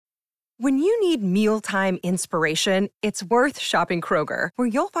When you need mealtime inspiration, it's worth shopping Kroger, where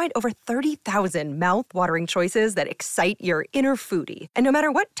you'll find over 30,000 mouth-watering choices that excite your inner foodie. And no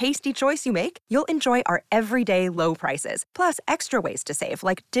matter what tasty choice you make, you'll enjoy our everyday low prices, plus extra ways to save,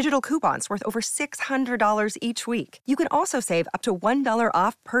 like digital coupons worth over $600 each week. You can also save up to $1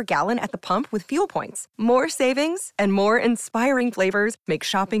 off per gallon at the pump with fuel points. More savings and more inspiring flavors make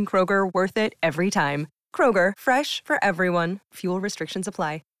shopping Kroger worth it every time. Kroger, fresh for everyone. Fuel restrictions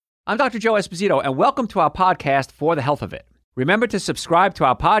apply. I'm Dr. Joe Esposito, and welcome to our podcast, For the Health of It. Remember to subscribe to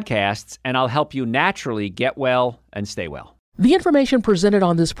our podcasts, and I'll help you naturally get well and stay well. The information presented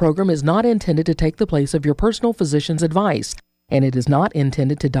on this program is not intended to take the place of your personal physician's advice, and it is not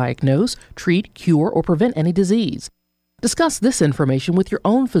intended to diagnose, treat, cure, or prevent any disease. Discuss this information with your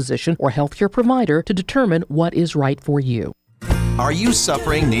own physician or healthcare provider to determine what is right for you. Are you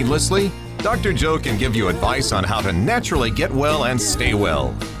suffering needlessly? Dr. Joe can give you advice on how to naturally get well and stay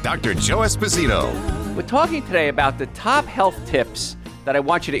well. Dr. Joe Esposito. We're talking today about the top health tips that I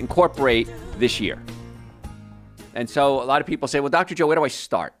want you to incorporate this year. And so a lot of people say, well, Dr. Joe, where do I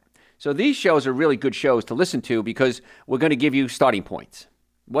start? So these shows are really good shows to listen to because we're going to give you starting points.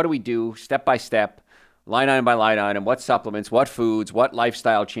 What do we do step by step, line item by line item, what supplements, what foods, what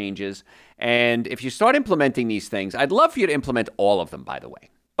lifestyle changes. And if you start implementing these things, I'd love for you to implement all of them, by the way.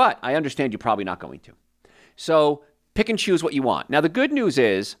 But I understand you're probably not going to. So pick and choose what you want. Now, the good news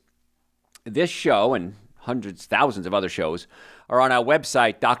is this show and hundreds, thousands of other shows are on our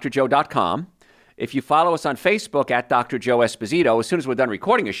website, drjoe.com. If you follow us on Facebook at Dr. Joe Esposito, as soon as we're done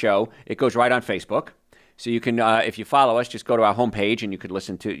recording a show, it goes right on Facebook. So you can, if you follow us, just go to our homepage and you could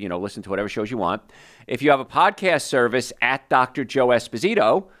listen to whatever shows you want. If you have a podcast service at Dr. Joe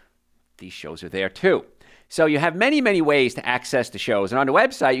Esposito, these shows are there too. So you have many, many ways to access the shows. And on the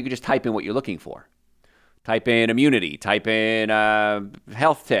website, you can just type in what you're looking for. Type in immunity, type in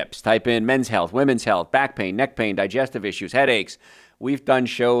health tips, type in men's health, women's health, back pain, neck pain, digestive issues, headaches. We've done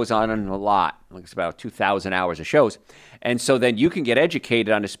shows on a lot. It's about 2,000 hours of shows. And so then you can get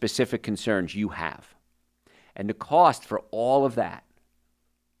educated on the specific concerns you have. And the cost for all of that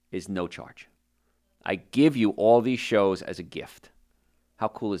is no charge. I give you all these shows as a gift. How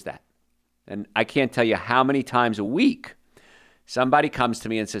cool is that? And I can't tell you how many times a week somebody comes to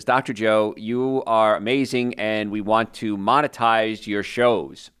me and says, Dr. Joe, you are amazing and we want to monetize your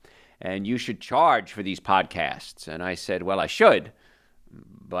shows and you should charge for these podcasts. And I said, well, I should,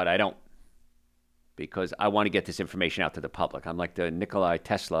 but I don't, because I want to get this information out to the public. I'm like the Nikola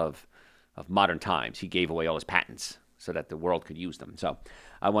Tesla of modern times. He gave away all his patents so that the world could use them. So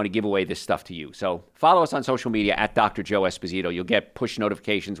I want to give away this stuff to you. So follow us on social media at Dr. Joe Esposito. You'll get push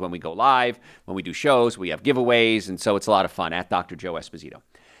notifications when we go live, when we do shows, we have giveaways, and so it's a lot of fun at Dr. Joe Esposito.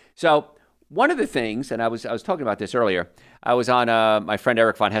 So one of the things, and I was talking about this earlier, I was on my friend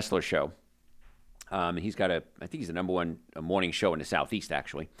Eric Von Hessler's show. He's got I think he's the number one morning show in the Southeast,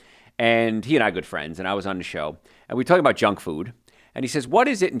 actually. And he and I are good friends, and I was on the show, and we were talking about junk food. And he says, what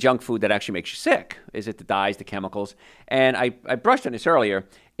is it in junk food that actually makes you sick? Is it the dyes, the chemicals? And I brushed on this earlier.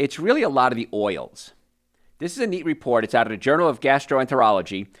 It's really a lot of the oils. This is a neat report. It's out of the Journal of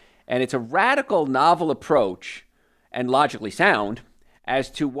Gastroenterology, and it's a radical, novel approach and logically sound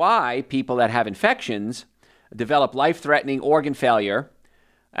as to why people that have infections develop life-threatening organ failure,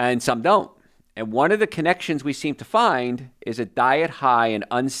 and some don't. And one of the connections we seem to find is a diet high in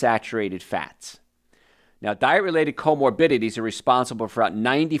unsaturated fats. Now, diet-related comorbidities are responsible for about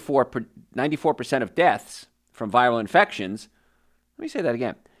 94% of deaths from viral infections. Let me say that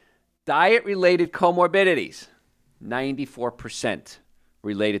again. Diet-related comorbidities, 94%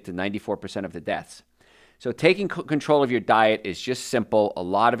 related to 94% of the deaths. So taking control of your diet is just simple. A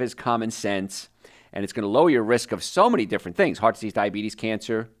lot of it is common sense, and it's going to lower your risk of so many different things: heart disease, diabetes,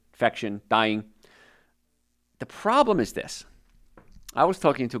 cancer, infection, dying. The problem is this. I was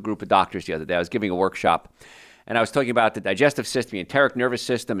talking to a group of doctors the other day. I was giving a workshop, and I was talking about the digestive system, the enteric nervous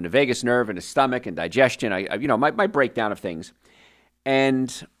system, and the vagus nerve, and the stomach, and digestion. My breakdown of things.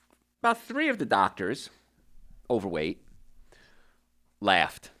 And about 3 of the doctors, overweight,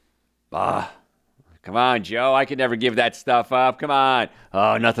 laughed. Come on, Joe, I could never give that stuff up. Come on.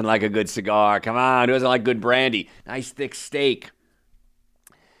 Oh, nothing like a good cigar. Come on, who doesn't like good brandy? Nice thick steak.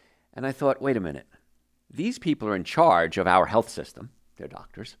 And I thought, wait a minute. These people are in charge of our health system. They're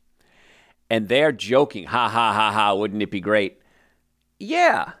doctors. And they're joking. Ha, ha, ha, ha. Wouldn't it be great?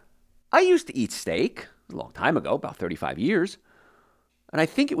 Yeah. I used to eat steak a long time ago, about 35 years. And I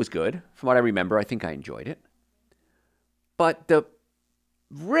think it was good. From what I remember, I think I enjoyed it. But the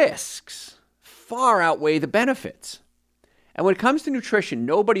risks far outweigh the benefits. And when it comes to nutrition,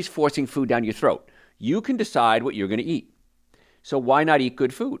 nobody's forcing food down your throat. You can decide what you're going to eat. So why not eat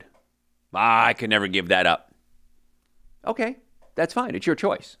good food? I can never give that up. Okay, that's fine. It's your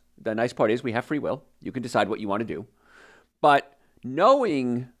choice. The nice part is we have free will. You can decide what you want to do. But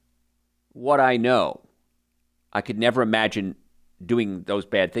knowing what I know, I could never imagine doing those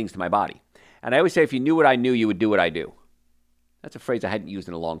bad things to my body. And I always say, if you knew what I knew, you would do what I do. That's a phrase I hadn't used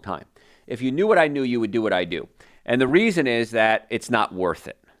in a long time. If you knew what I knew, you would do what I do. And the reason is that it's not worth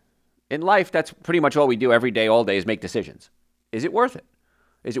it. In life, that's pretty much all we do every day, all day, is make decisions. Is it worth it?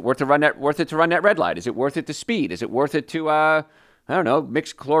 Is it worth it to run that red light? Is it worth it to speed? Is it worth it to,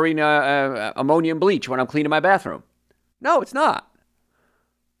 mix chlorine, ammonia, and bleach when I'm cleaning my bathroom? No, it's not.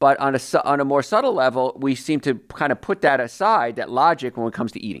 But on a more subtle level, we seem to kind of put that aside, that logic, when it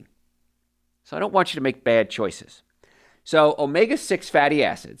comes to eating. So I don't want you to make bad choices. So omega-6 fatty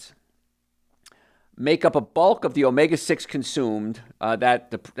acids make up a bulk of the omega-6 consumed.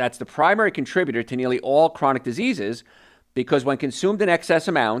 That's the primary contributor to nearly all chronic diseases, because when consumed in excess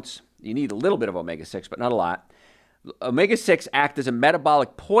amounts, you need a little bit of omega-6, but not a lot. Omega-6 act as a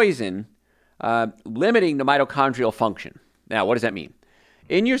metabolic poison, limiting the mitochondrial function. Now, what does that mean?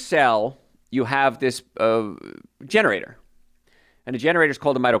 In your cell, you have this generator, and the generator is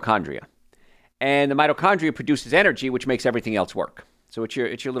called the mitochondria. And the mitochondria produces energy, which makes everything else work. So it's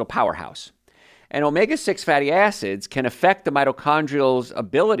your little powerhouse. And omega-6 fatty acids can affect the mitochondrial's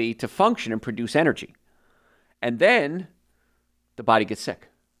ability to function and produce energy. And then the body gets sick.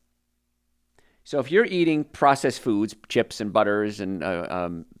 So if you're eating processed foods, chips and butters and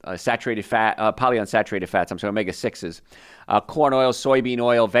saturated fat, polyunsaturated fats, omega-6s, corn oil, soybean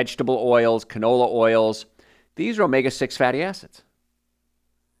oil, vegetable oils, canola oils, these are omega-6 fatty acids.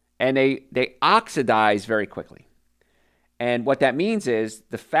 And they oxidize very quickly. And what that means is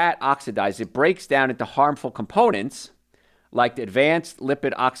the fat oxidizes. It breaks down into harmful components like the advanced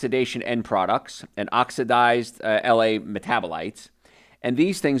lipid oxidation end products and oxidized LA metabolites. And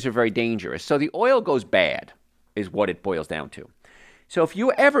these things are very dangerous. So the oil goes bad is what it boils down to. So if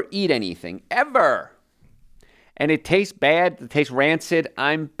you ever eat anything, ever, and it tastes bad, it tastes rancid,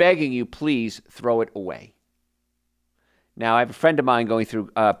 I'm begging you, please throw it away. Now, I have a friend of mine going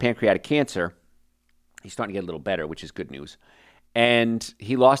through pancreatic cancer. He's starting to get a little better, which is good news. And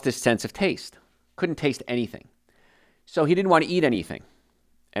he lost his sense of taste. Couldn't taste anything. So he didn't want to eat anything.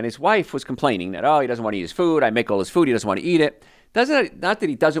 And his wife was complaining that, he doesn't want to eat his food. I make all his food. He doesn't want to eat it. Not that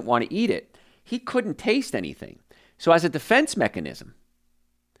he doesn't want to eat it. He couldn't taste anything. So as a defense mechanism,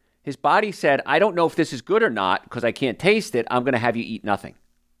 his body said, I don't know if this is good or not because I can't taste it. I'm going to have you eat nothing.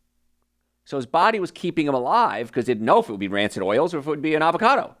 So his body was keeping him alive because it didn't know if it would be rancid oils or if it would be an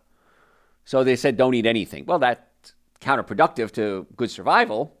avocado. So they said, don't eat anything. Well, that's counterproductive to good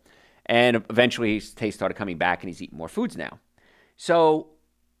survival. And eventually his taste started coming back and he's eating more foods now. So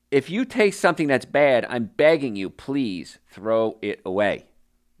if you taste something that's bad, I'm begging you, please throw it away.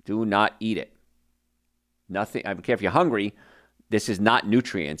 Do not eat it. Nothing. I don't care if you're hungry. This is not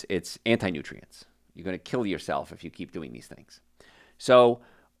nutrients. It's anti-nutrients. You're going to kill yourself if you keep doing these things. So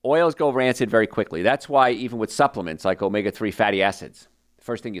oils go rancid very quickly. That's why even with supplements like omega-3 fatty acids, the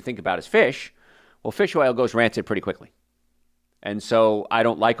first thing you think about is fish. Well, fish oil goes rancid pretty quickly. And so I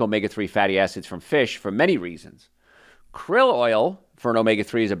don't like omega-3 fatty acids from fish for many reasons. Krill oil for an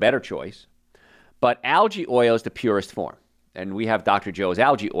omega-3 is a better choice, but algae oil is the purest form. And we have Dr. Joe's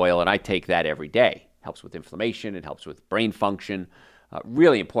algae oil, and I take that every day. Helps with inflammation. It helps with brain function.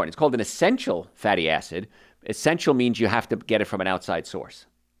 Really important. It's called an essential fatty acid. Essential means you have to get it from an outside source.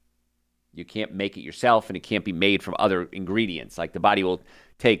 You can't make it yourself, and it can't be made from other ingredients. Like the body will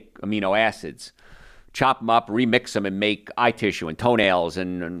take amino acids, chop them up, remix them, and make eye tissue and toenails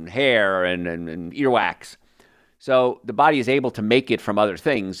and hair and earwax. So the body is able to make it from other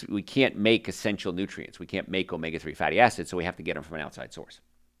things. We can't make essential nutrients. We can't make omega-3 fatty acids, so we have to get them from an outside source.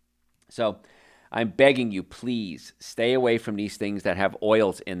 So I'm begging you, please stay away from these things that have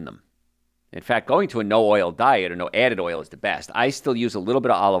oils in them. In fact, going to a no-oil diet or no added oil is the best. I still use a little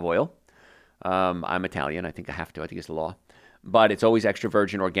bit of olive oil. I'm Italian. I think I have to. I think it's the law. But it's always extra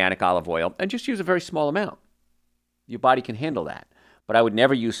virgin organic olive oil. And just use a very small amount. Your body can handle that. But I would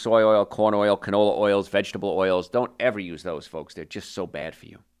never use soy oil, corn oil, canola oils, vegetable oils. Don't ever use those, folks. They're just so bad for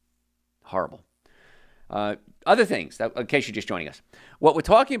you. Horrible. Other things, in case you're just joining us. What we're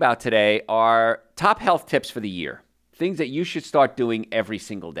talking about today are top health tips for the year. Things that you should start doing every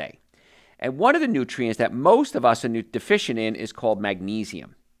single day. And one of the nutrients that most of us are deficient in is called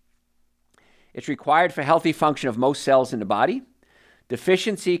magnesium. It's required for healthy function of most cells in the body.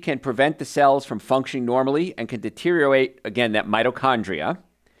 Deficiency can prevent the cells from functioning normally and can deteriorate, again, that mitochondria,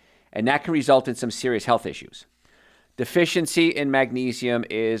 and that can result in some serious health issues. Deficiency in magnesium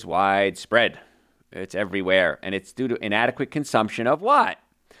is widespread. It's everywhere, and it's due to inadequate consumption of what?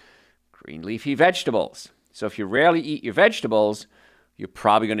 green leafy vegetables. So if you rarely eat your vegetables, you're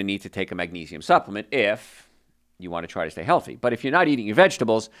probably going to need to take a magnesium supplement if you want to try to stay healthy. But if you're not eating your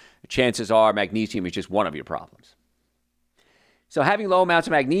vegetables, chances are magnesium is just one of your problems. So having low amounts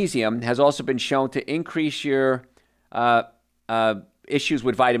of magnesium has also been shown to increase your issues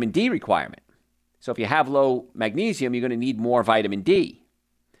with vitamin D requirement. So if you have low magnesium, you're going to need more vitamin D.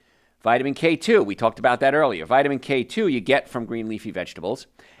 Vitamin K2, we talked about that earlier. Vitamin K2 you get from green leafy vegetables,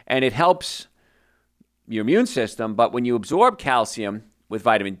 and it helps your immune system, but when you absorb calcium with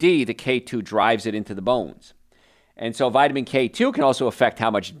vitamin D, the K2 drives it into the bones. And so vitamin K2 can also affect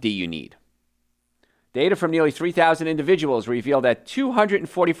how much D you need. Data from nearly 3,000 individuals revealed that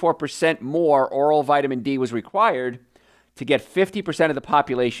 244% more oral vitamin D was required to get 50% of the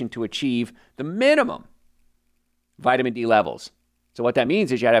population to achieve the minimum vitamin D levels. So what that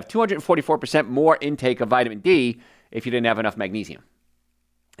means is you had to have 244% more intake of vitamin D if you didn't have enough magnesium.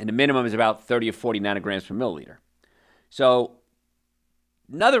 And the minimum is about 30 or 40 nanograms per milliliter. So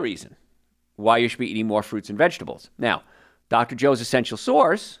another reason why you should be eating more fruits and vegetables. Now, Dr. Joe's Essential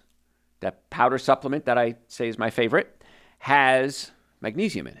Source, that powder supplement that I say is my favorite, has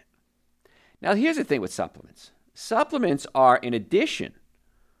magnesium in it. Now, here's the thing with supplements. Supplements are in addition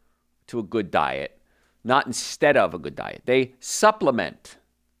to a good diet, not instead of a good diet. They supplement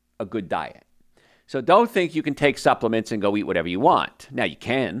a good diet. So don't think you can take supplements and go eat whatever you want. Now, you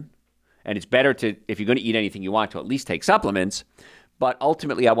can, and it's better to, if you're going to eat anything you want, to at least take supplements. But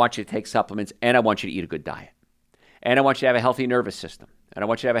ultimately, I want you to take supplements, and I want you to eat a good diet. And I want you to have a healthy nervous system. And I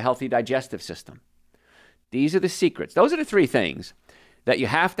want you to have a healthy digestive system. These are the secrets. Those are the three things that you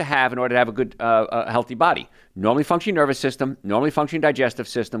have to have in order to have a good, healthy body. Normally functioning nervous system, normally functioning digestive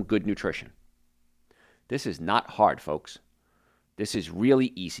system, good nutrition. This is not hard, folks. This is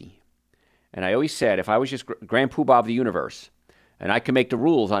really easy. And I always said, if I was just Grand Poobah of the universe, and I could make the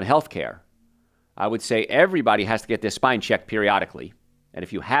rules on healthcare, I would say everybody has to get their spine checked periodically. And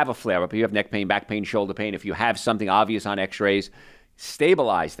if you have a flare-up, if you have neck pain, back pain, shoulder pain, if you have something obvious on x-rays,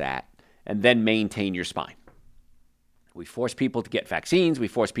 stabilize that and then maintain your spine. We force people to get vaccines. We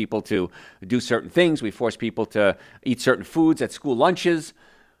force people to do certain things. We force people to eat certain foods at school lunches.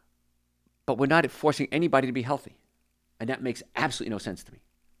 But we're not forcing anybody to be healthy. And that makes absolutely no sense to me.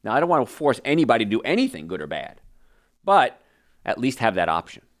 Now, I don't want to force anybody to do anything, good or bad. But at least have that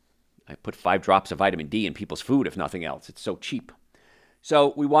option. I put 5 drops of vitamin D in people's food, if nothing else. It's so cheap.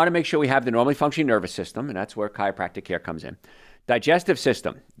 So we want to make sure we have the normally functioning nervous system, and that's where chiropractic care comes in. Digestive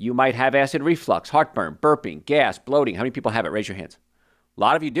system. You might have acid reflux, heartburn, burping, gas, bloating. How many people have it? Raise your hands. A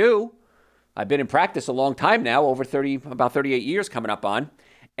lot of you do. I've been in practice a long time now, about 38 years coming up on.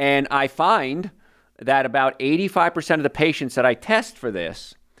 And I find that about 85% of the patients that I test for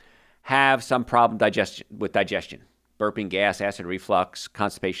this have some problem with digestion. Burping, gas, acid reflux,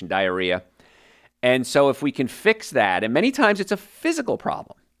 constipation, diarrhea. And so if we can fix that, and many times it's a physical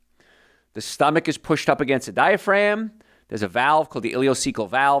problem. The stomach is pushed up against the diaphragm. There's a valve called the ileocecal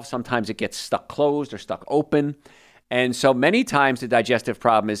valve. Sometimes it gets stuck closed or stuck open. And so many times the digestive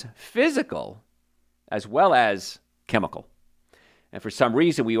problem is physical as well as chemical. And for some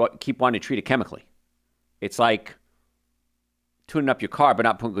reason, we keep wanting to treat it chemically. It's like tuning up your car but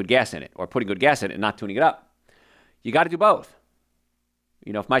not putting good gas in it, or putting good gas in it and not tuning it up. You got to do both.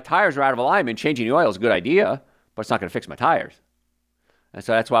 You know, if my tires are out of alignment, changing the oil is a good idea, but it's not going to fix my tires. And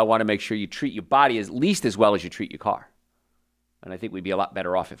so that's why I want to make sure you treat your body at least as well as you treat your car. And I think we'd be a lot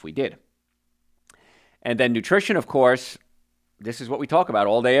better off if we did. And then nutrition, of course, this is what we talk about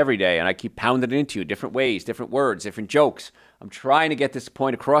all day, every day. And I keep pounding it into you, different ways, different words, different jokes. I'm trying to get this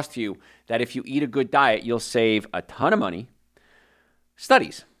point across to you that if you eat a good diet, you'll save a ton of money.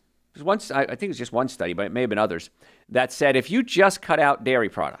 Studies. There's one, I think it's just one study, but it may have been others, that said if you just cut out dairy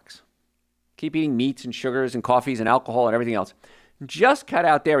products, keep eating meats and sugars and coffees and alcohol and everything else, just cut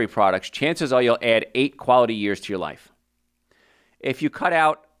out dairy products, chances are you'll add 8 quality years to your life. If you cut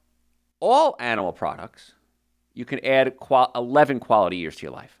out all animal products, you can add 11 quality years to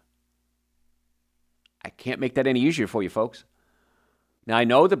your life. I can't make that any easier for you, folks. Now, I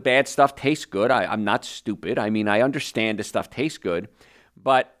know the bad stuff tastes good. I'm not stupid. I mean, I understand this stuff tastes good,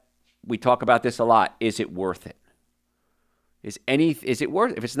 but we talk about this a lot. Is it worth it? Is it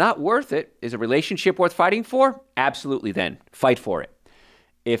worth it? If it's not worth it, is a relationship worth fighting for? Absolutely, then. Fight for it.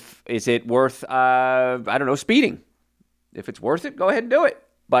 Is it worth, speeding? If it's worth it, go ahead and do it.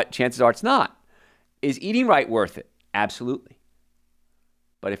 But chances are it's not. Is eating right worth it? Absolutely.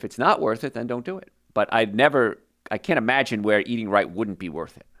 But if it's not worth it, then don't do it. But I can't imagine where eating right wouldn't be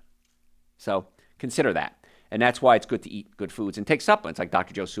worth it. So consider that. And that's why it's good to eat good foods and take supplements like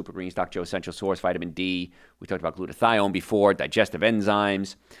Dr. Joe's Super Greens, Dr. Joe's Essential Source, vitamin D. We talked about glutathione before, digestive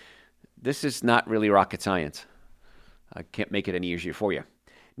enzymes. This is not really rocket science. I can't make it any easier for you.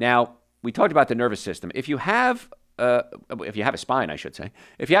 Now, we talked about the nervous system. If you have a spine, I should say.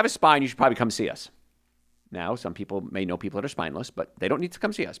 If you have a spine, you should probably come see us. Now, some people may know people that are spineless, but they don't need to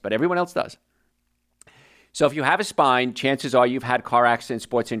come see us, but everyone else does. So if you have a spine, chances are you've had car accidents,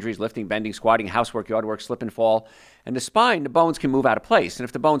 sports injuries, lifting, bending, squatting, housework, yard work, slip and fall. And the spine, the bones can move out of place. And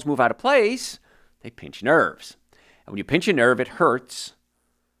if the bones move out of place, they pinch nerves. And when you pinch a nerve, it hurts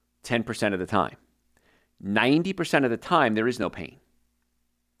 10% of the time. 90% of the time, there is no pain.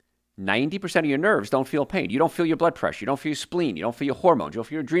 90% of your nerves don't feel pain. You don't feel your blood pressure. You don't feel your spleen. You don't feel your hormones. You don't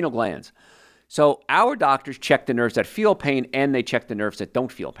feel your adrenal glands. So our doctors check the nerves that feel pain, and they check the nerves that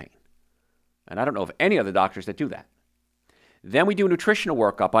don't feel pain. And I don't know of any other doctors that do that. Then we do a nutritional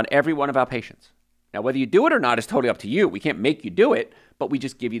workup on every one of our patients. Now, whether you do it or not is totally up to you. We can't make you do it, but we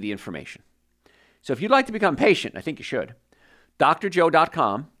just give you the information. So if you'd like to become a patient, I think you should.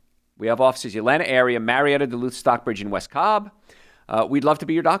 drjoe.com. We have offices in the Atlanta area, Marietta, Duluth, Stockbridge, and West Cobb. We'd love to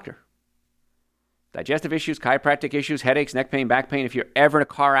be your doctor. Digestive issues, chiropractic issues, headaches, neck pain, back pain. If you're ever in a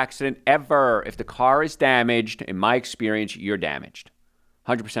car accident, if the car is damaged, in my experience, you're damaged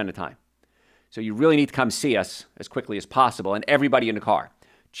 100% of the time. So you really need to come see us as quickly as possible, and everybody in the car.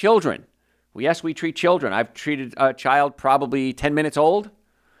 Children. Well, yes, we treat children. I've treated a child probably 10 minutes old,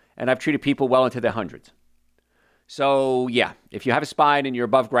 and I've treated people well into their hundreds. So, yeah, if you have a spine and you're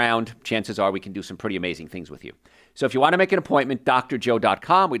above ground, chances are we can do some pretty amazing things with you. So if you want to make an appointment,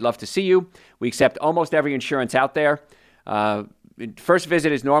 drjoe.com. We'd love to see you. We accept almost every insurance out there. First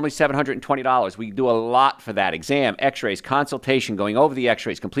visit is normally $720. We do a lot for that. Exam, x-rays, consultation, going over the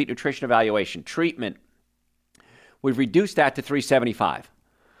x-rays, complete nutrition evaluation, treatment. We've reduced that to $375.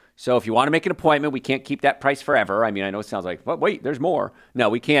 So if you want to make an appointment, we can't keep that price forever. I mean, I know it sounds like, well, wait, there's more. No,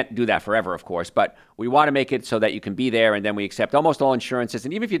 we can't do that forever, of course, but we want to make it so that you can be there, and then we accept almost all insurances.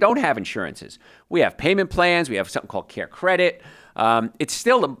 And even if you don't have insurances, we have payment plans. We have something called Care Credit. It's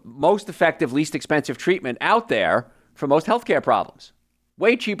still the most effective, least expensive treatment out there for most healthcare problems.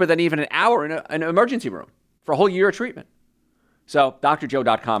 Way cheaper than even an hour in an emergency room for a whole year of treatment. So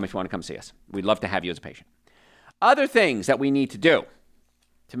drjoe.com if you want to come see us. We'd love to have you as a patient. Other things that we need to do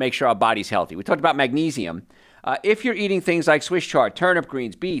to make sure our body's healthy. We talked about magnesium. If you're eating things like Swiss chard, turnip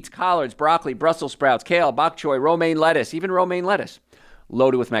greens, beets, collards, broccoli, Brussels sprouts, kale, bok choy, romaine lettuce, even romaine lettuce,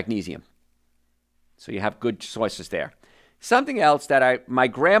 loaded with magnesium. So you have good choices there. Something else that my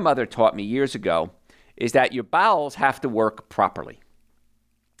grandmother taught me years ago is that your bowels have to work properly.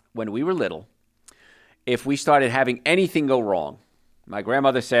 When we were little, if we started having anything go wrong, my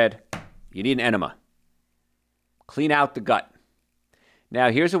grandmother said, you need an enema. Clean out the gut. Now,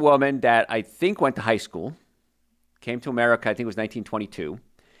 here's a woman that I think went to high school, came to America, I think it was 1922,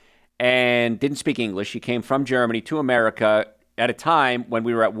 and didn't speak English. She came from Germany to America at a time when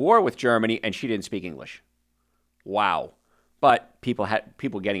we were at war with Germany, and she didn't speak English. Wow. But people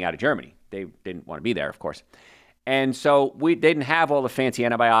getting out of Germany. They didn't want to be there, of course. And so they didn't have all the fancy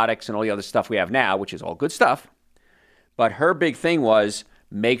antibiotics and all the other stuff we have now, which is all good stuff. But her big thing was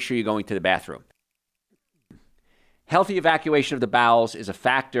make sure you're going to the bathroom. Healthy evacuation of the bowels is a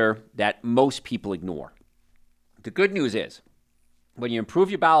factor that most people ignore. The good news is, when you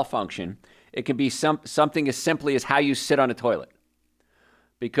improve your bowel function, it can be something as simply as how you sit on a toilet.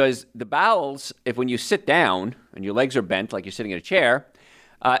 Because the bowels, when you sit down and your legs are bent like you're sitting in a chair,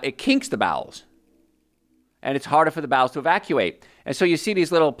 it kinks the bowels. And it's harder for the bowels to evacuate. And so you see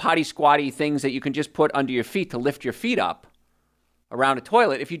these little potty squatty things that you can just put under your feet to lift your feet up around a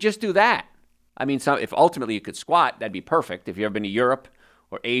toilet. If you just do that, I mean, if ultimately you could squat, that'd be perfect. If you've ever been to Europe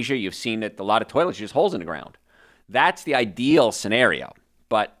or Asia, you've seen that a lot of toilets are just holes in the ground. That's the ideal scenario.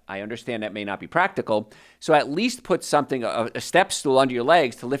 But I understand that may not be practical. So at least put something, a step stool under your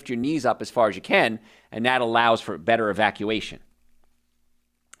legs to lift your knees up as far as you can, and that allows for better evacuation.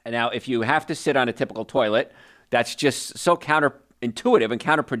 And now, if you have to sit on a typical toilet, that's just so counterintuitive and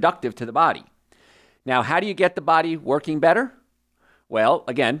counterproductive to the body. Now, how do you get the body working better? Well,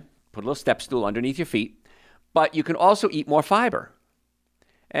 again, put a little step stool underneath your feet, but you can also eat more fiber.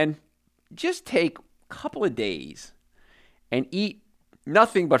 And just take a couple of days and eat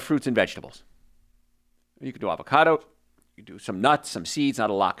nothing but fruits and vegetables. You can do avocado, you can do some nuts, some seeds,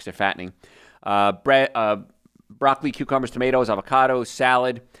 not a lot because they're fattening, broccoli, cucumbers, tomatoes, avocados,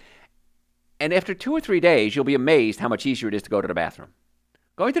 salad. And after 2 or 3 days, you'll be amazed how much easier it is to go to the bathroom.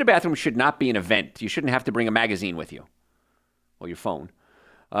 Going to the bathroom should not be an event. You shouldn't have to bring a magazine with you or your phone.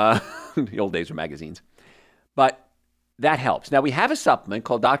 The old days were magazines. But that helps. Now, we have a supplement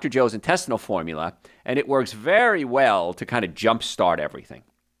called Dr. Joe's Intestinal Formula, and it works very well to kind of jumpstart everything.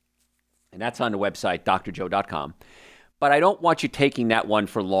 And that's on the website, drjoe.com. But I don't want you taking that one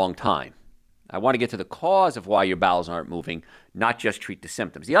for a long time. I want to get to the cause of why your bowels aren't moving, not just treat the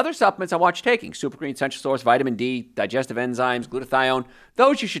symptoms. The other supplements I want you taking, Super Green, Essential Source, vitamin D, digestive enzymes, glutathione,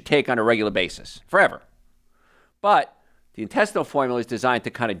 those you should take on a regular basis, forever. But the intestinal formula is designed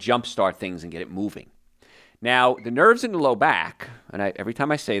to kind of jumpstart things and get it moving. Now, the nerves in the low back, and every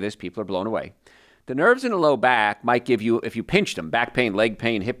time I say this, people are blown away. The nerves in the low back might give you, if you pinched them, back pain, leg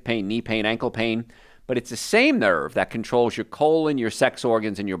pain, hip pain, knee pain, ankle pain, but it's the same nerve that controls your colon, your sex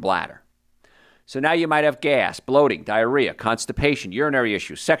organs, and your bladder. So now you might have gas, bloating, diarrhea, constipation, urinary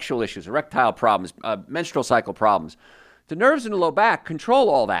issues, sexual issues, erectile problems, menstrual cycle problems. The nerves in the low back control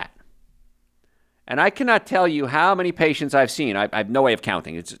all that. And I cannot tell you how many patients I've seen, I have no way of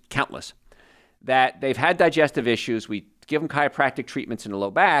counting, it's countless, that they've had digestive issues. We give them chiropractic treatments in the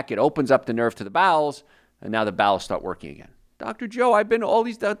low back, it opens up the nerve to the bowels, and now the bowels start working again. Dr. Joe, I've been to all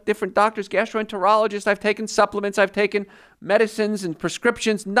these different doctors, gastroenterologists, I've taken supplements, I've taken medicines and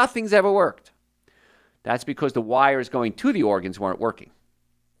prescriptions, nothing's ever worked. That's because the wires going to the organs weren't working.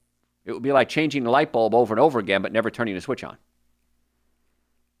 It would be like changing the light bulb over and over again, but never turning the switch on.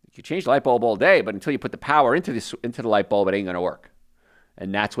 You can change the light bulb all day, but until you put the power into the light bulb, it ain't going to work.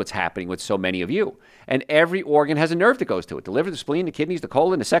 And that's what's happening with so many of you. And every organ has a nerve that goes to it. The liver, the spleen, the kidneys, the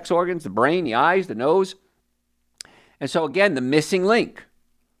colon, the sex organs, the brain, the eyes, the nose. And so again, the missing link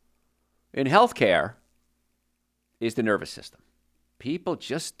in healthcare is the nervous system. People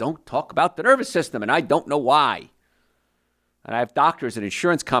just don't talk about the nervous system, and I don't know why. And I have doctors and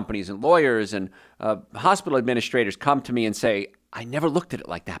insurance companies and lawyers and hospital administrators come to me and say, I never looked at it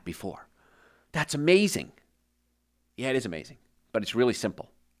like that before. That's amazing. Yeah, it is amazing, but it's really simple.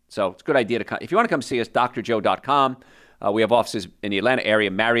 So it's a good idea to come. If you want to come see us, drjoe.com. We have offices in the Atlanta area,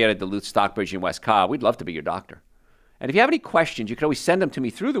 Marietta, Duluth, Stockbridge, and West Cobb. We'd love to be your doctor. And if you have any questions, you can always send them to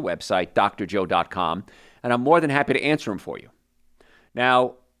me through the website, drjoe.com, and I'm more than happy to answer them for you.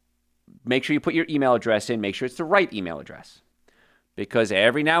 Now, make sure you put your email address in. Make sure it's the right email address. Because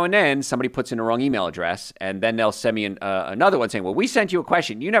every now and then, somebody puts in the wrong email address, and then they'll send me another one saying, well, we sent you a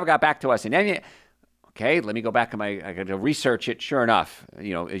question. You never got back to us. And then, okay, let me go back and I got to research it. Sure enough,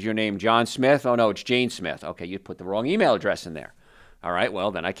 is your name John Smith? Oh, no, it's Jane Smith. Okay, you put the wrong email address in there. All right,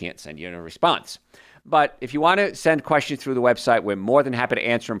 well, then I can't send you a response. But if you want to send questions through the website, we're more than happy to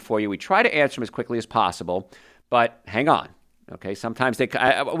answer them for you. We try to answer them as quickly as possible, but hang on. Okay, sometimes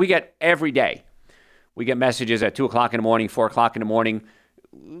we get every day. We get messages at 2 o'clock in the morning, 4 o'clock in the morning.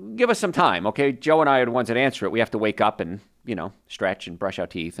 Give us some time, okay? Joe and I are the ones that answer it. We have to wake up and, stretch and brush our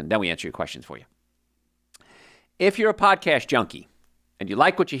teeth, and then we answer your questions for you. If you're a podcast junkie and you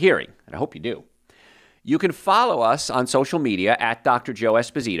like what you're hearing, and I hope you do, you can follow us on social media at Dr. Joe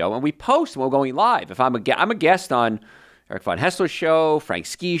Esposito, and we post when we're going live. If I'm a guest on Eric Von Hessler's show, Frank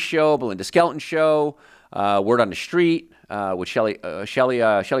Ski's show, Belinda Skelton's show, Word on the Street with Shelley Winter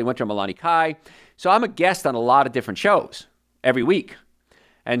and Milani Kai. So I'm a guest on a lot of different shows every week.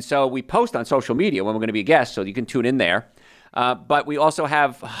 And so we post on social media when we're going to be a guest, so you can tune in there. But we also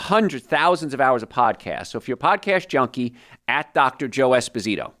have hundreds, thousands of hours of podcasts. So if you're a podcast junkie, at Dr. Joe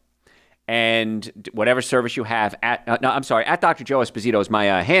Esposito. And whatever service you have, at Dr. Joe Esposito is my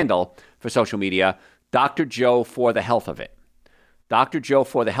handle for social media. Dr. Joe for the Health of It. Dr. Joe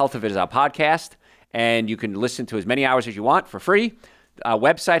for the Health of It is our podcast. And you can listen to as many hours as you want for free. Our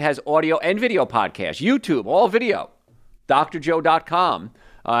website has audio and video podcasts. YouTube, all video. drjoe.com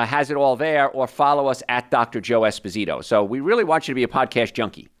has it all there, or follow us at Dr. Joe Esposito. So we really want you to be a podcast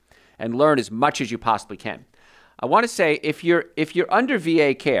junkie and learn as much as you possibly can. I want to say, if you're under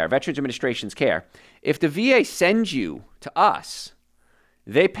VA care, Veterans Administration's care, if the VA sends you to us,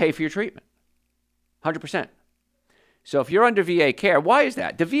 they pay for your treatment, 100%. So if you're under VA care, why is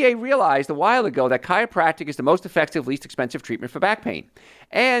that? The VA realized a while ago that chiropractic is the most effective, least expensive treatment for back pain.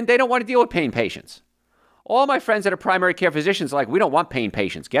 And they don't want to deal with pain patients. All my friends that are primary care physicians are like, we don't want pain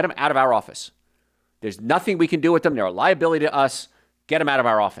patients. Get them out of our office. There's nothing we can do with them. They're a liability to us. Get them out of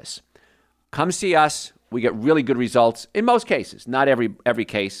our office. Come see us. We get really good results in most cases. Not every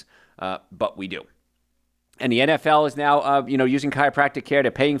case, but we do. And the NFL is now, using chiropractic care.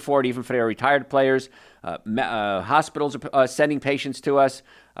 They're paying for it, even for their retired players. Hospitals are sending patients to us.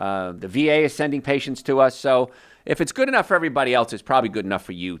 The VA is sending patients to us. So if it's good enough for everybody else, it's probably good enough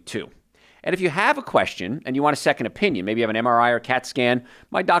for you too. And if you have a question and you want a second opinion, maybe you have an MRI or CAT scan,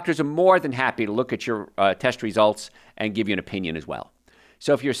 my doctors are more than happy to look at your test results and give you an opinion as well.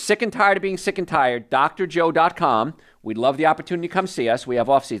 So if you're sick and tired of being sick and tired, drjoe.com. We'd love the opportunity to come see us. We have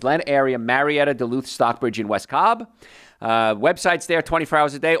offices in the Atlanta area, Marietta, Duluth, Stockbridge, and West Cobb. Website's there 24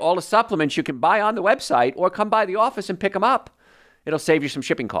 hours a day. All the supplements you can buy on the website or come by the office and pick them up. It'll save you some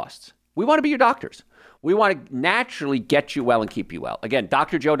shipping costs. We want to be your doctors. We want to naturally get you well and keep you well. Again,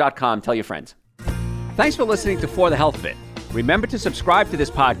 drjoe.com. Tell your friends. Thanks for listening to For the Health Fit. Remember to subscribe to this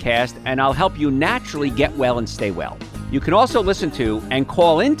podcast, and I'll help you naturally get well and stay well. You can also listen to and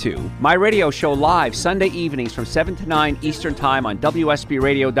call into my radio show live Sunday evenings from 7 to 9 Eastern Time on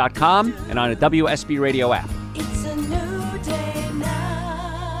WSBRadio.com and on a WSB Radio app.